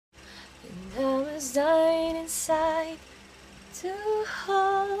was dying inside to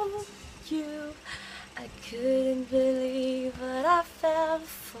hold you. I couldn't believe what I felt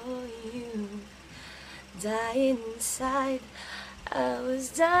for you. Dying inside, I was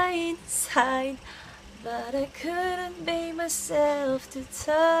dying inside, but I couldn't bring myself to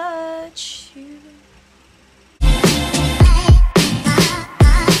touch you.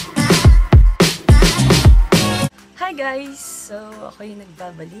 Hi guys! So, ako yung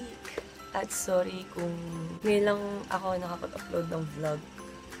nagbabalik. At sorry kung ngayon lang ako nakapag-upload ng vlog.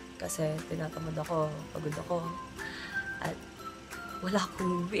 Kasi tinatamad ako, pagod ako. At wala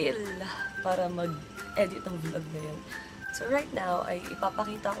akong will para mag-edit ng vlog na yun. So right now, ay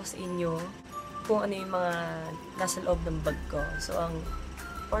ipapakita ko sa inyo kung ano yung mga nasa loob ng bag ko. So ang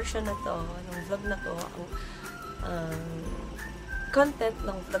portion na to, ng vlog na to, ang content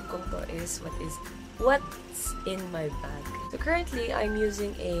ng vlog ko to is what's in my bag. So currently, I'm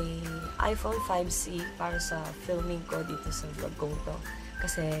using a iPhone 5C para sa filming ko dito sa vlog kong to.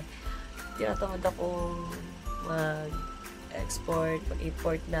 Kasi tinatamad akong mag-export,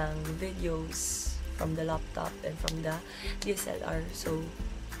 mag-import ng videos from the laptop and from the DSLR. So,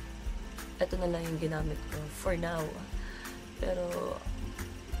 ito na lang yung ginamit ko for now. Pero,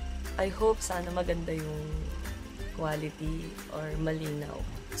 I hope sana maganda yung quality or malinaw.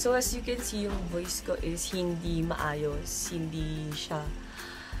 So, as you can see, yung voice ko is hindi maayos, hindi siya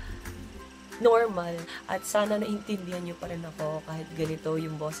normal. At sana naintindihan nyo pa rin ako kahit ganito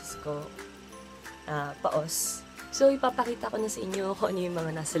yung boses ko, paos. So, ipapakita ko na sa inyo kung ano yung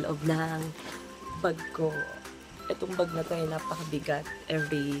mga nasa loob ng bag ko. Itong bag na to ay napakabigat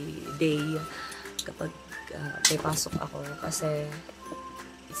every day kapag may pasok ako. Kasi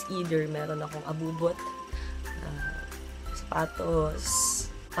it's either meron akong abubot, sapatos,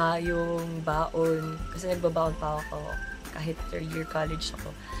 payong, baon. Kasi nagbabaon pa ako kahit third year college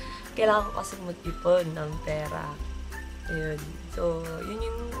ako. Kailangan ko kasi mag-ipon ng pera. Ayun. So, yun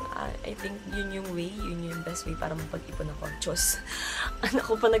yung, I think, yun yung way, yun yung best way para magpag-ipon ako. Diyos.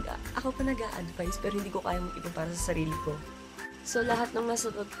 Ako pa nag-a-advise, pero hindi ko kaya mag-ipon para sa sarili ko. So, lahat ng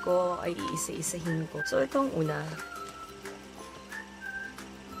nasagot ko ay iisa-isahin ko. So, itong una.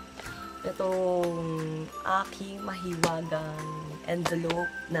 Itong aking mahiwagang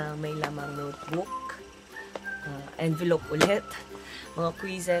envelope na may lamang notebook. Envelope ulit. Mga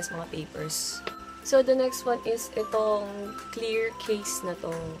quizzes, mga papers. So, the next one is itong clear case na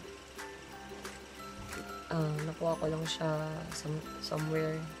to. Nakuha ko lang siya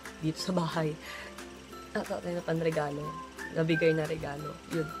somewhere dito sa bahay. Natatay na panregalo. Nabigay na regalo.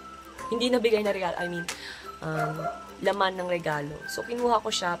 Yun. Hindi nabigay na regalo. I mean, laman ng regalo. So, kinuha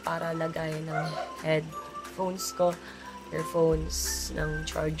ko siya para lagay ng headphones ko, earphones, ng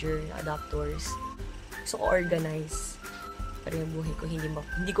charger, adapters. So, organize. Pero yung buhay ko,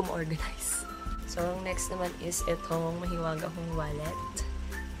 hindi ko ma-organize. So, ang next naman is itong mahiwaga kong wallet.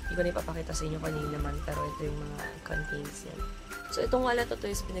 Hindi ko na ipapakita sa inyo kanina naman, pero ito yung mga contains yan. So, itong wallet ito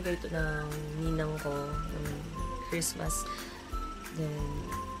is pinagay ito ng ninang ko ng Christmas. Then,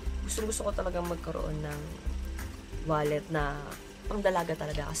 gusto ko talagang magkaroon ng wallet na pang dalaga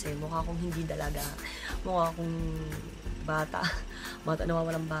talaga kasi mukha akong hindi dalaga. Mukha akong bata.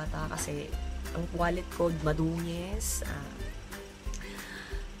 Nawawalang bata kasi ang wallet ko madungis.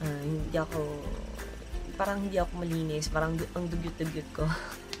 Hindi ako malinis, parang ang dugyot-dugyot ko.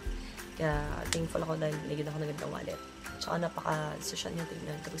 Kaya thankful ako dahil naging ako ng wallet. Tsaka napaka-social niya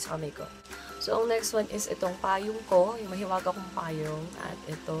tignan kapag sa kamay ko. So, ang next one is itong payong ko, yung mahiwaga kong payong, at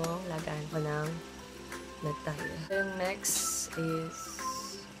itong lagayan ko ng nagtay. Yung next is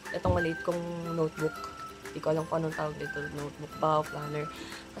itong maliit kong notebook. Hindi ko alam kung anong tawag dito, notebook ba o planner.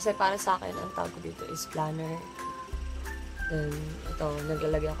 Kasi para sa akin, ang tawag ko dito is planner. Then, ito,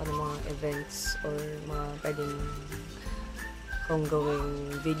 naglalagay ako ng mga events or mga pwedeng kung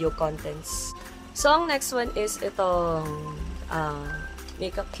gawing video contents. So, ang next one is itong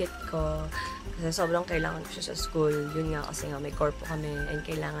makeup kit ko. Kasi sobrang kailangan ko siya sa school. Yun nga, kasi nga may corpo kami and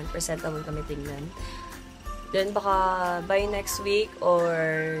kailangan presentable kami tingnan. Then, baka by next week or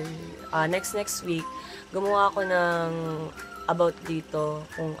next week, gumawa ako ng about dito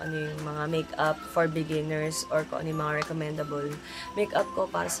kung ano yung mga makeup for beginners or kung ano yung mga recommendable makeup ko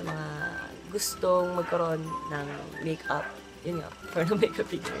para sa mga gustong magkaroon ng makeup. Yun nga, for the makeup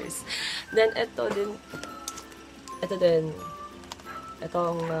beginners. Then, ito din,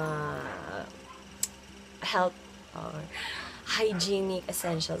 itong health or hygienic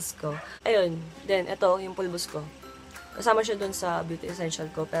essentials ko. Ayun, then, ito yung pulbos ko. Kasama siya dun sa beauty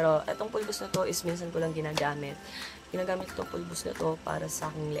essential ko, pero itong pulbos na to is minsan ko lang ginagamit. Ginagamit itong pulbos na to para sa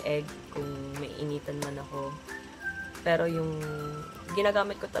aking leeg kung may initan man ako. Pero yung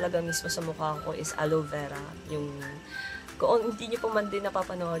ginagamit ko talaga mismo sa mukha ko is aloe vera. Yung, kung hindi niyo pa man din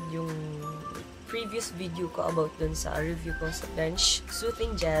napapanood yung previous video ko about dun sa review ko sa Bench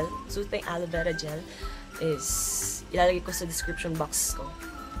Soothing Aloe Vera Gel, is ilalagay ko sa description box ko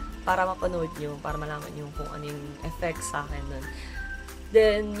para mapanood nyo, para malaman nyo kung ano yung effect sa akin nun.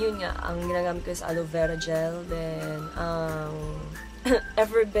 Then, yun nga, ang ginagamit ko is aloe vera gel. Then, ang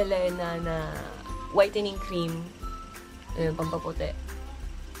Everbelena na whitening cream, yun, pampaputi.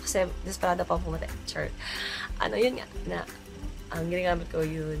 Kasi, desperada pang pumuti. Chart. Ano, yun nga, na, ang ginagamit ko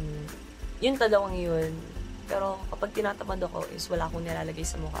yung talawang yun. Pero, kapag tinatamad ako is wala akong nilalagay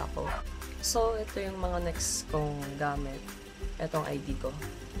sa mukha ko. So, ito yung mga next kong gamit. Itong ID ko.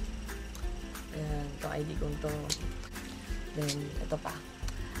 Ayan, itong ID kong to. Then, ito pa.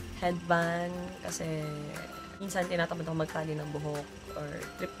 Headband, kasi minsan tinatamad ako magtali ng buhok or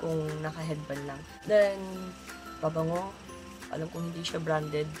trip kong naka-headband lang. Then, pabango. Alam kong hindi siya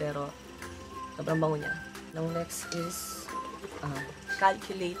branded, pero sobrang bango niya. Ang next is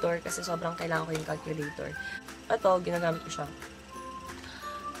calculator, kasi sobrang kailangan ko yung calculator. Ito, ginagamit ko siya.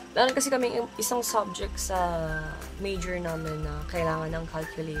 Meron kasi kami isang subject sa major namin na kailangan ng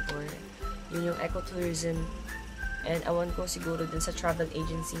calculator. Yun yung ecotourism. And awan ko siguro dun sa travel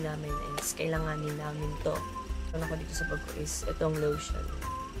agency namin is kailanganin namin to. Ano ko dito sa bag ko is itong lotion.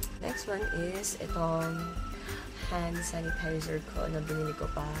 Next one is itong hand sanitizer ko na binili ko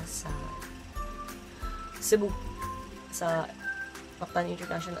pa sa Cebu. Sa Mactan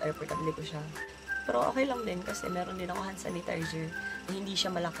International Airport, nabili ko siya. Pero okay lang din kasi meron din ako hand sanitizer na hindi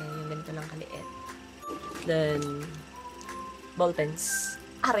siya malaki, yung ganito lang kaliit. Then, ball pens.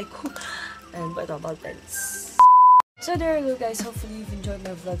 Aray ko! And ito, ball pens. So there you go guys, hopefully you've enjoyed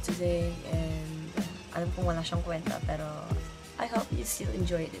my vlog today, and alam kong wala siyang kwenta, pero I hope you still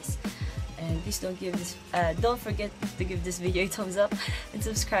enjoy this. And please don't forget to give this video a thumbs up and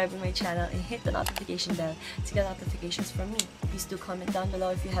subscribe to my channel and hit the notification bell to get notifications from me. Please do comment down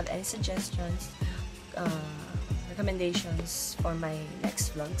below if you have any suggestions, recommendations for my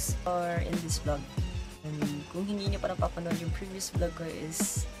next vlogs or in this vlog. And kung hindi nyo pa napapanood yung previous vlog ko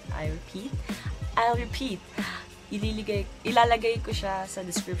is, I'll repeat. Ilalagay ko siya sa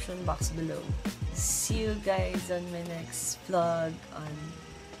description box below. See you guys on my next vlog on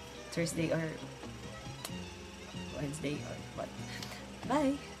Thursday or Wednesday or what.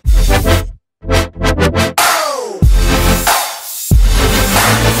 Bye!